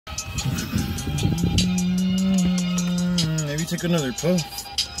take another puff.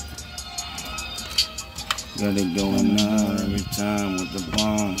 Got it going on every time with the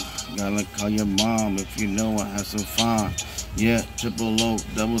bomb. Gotta call your mom if you know I have some fun. Yeah, triple O,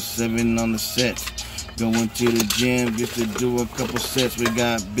 double 7 on the set. Going to the gym just to do a couple sets. We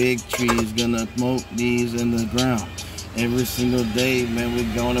got big trees, gonna smoke these in the ground. Every single day, man, we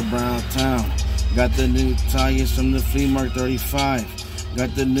going to Brown Town. Got the new tires from the flea market 35.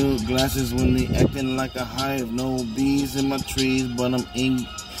 Got the new glasses when they acting like a hive. No bees in my trees, but I'm eating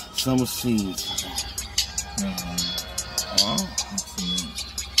summer seeds.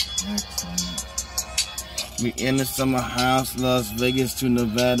 Excellent. We in the summer house, Las Vegas to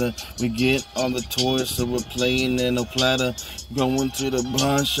Nevada. We get all the toys, so we're playing in a platter. Going to the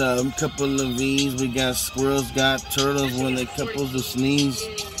pawn shop, couple of V's. We got squirrels, got turtles when they couples will sneeze.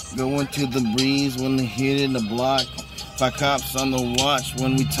 Going to the breeze when they hit in the block. 5 cops on the watch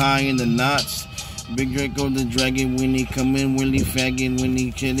when we tie in the knots. Big Draco the dragon when he come in, when he fagging, when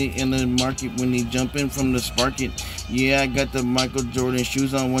he kidding in the market, when he jumping from the sparket. Yeah, I got the Michael Jordan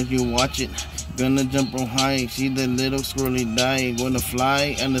shoes on when you watch it. Gonna jump on high, see the little squirrely die. Gonna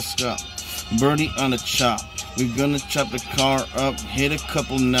fly on the sky, birdie on the chop. We're gonna chop the car up, hit a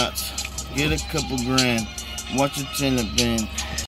couple nuts, get a couple grand. Watch it in the bend.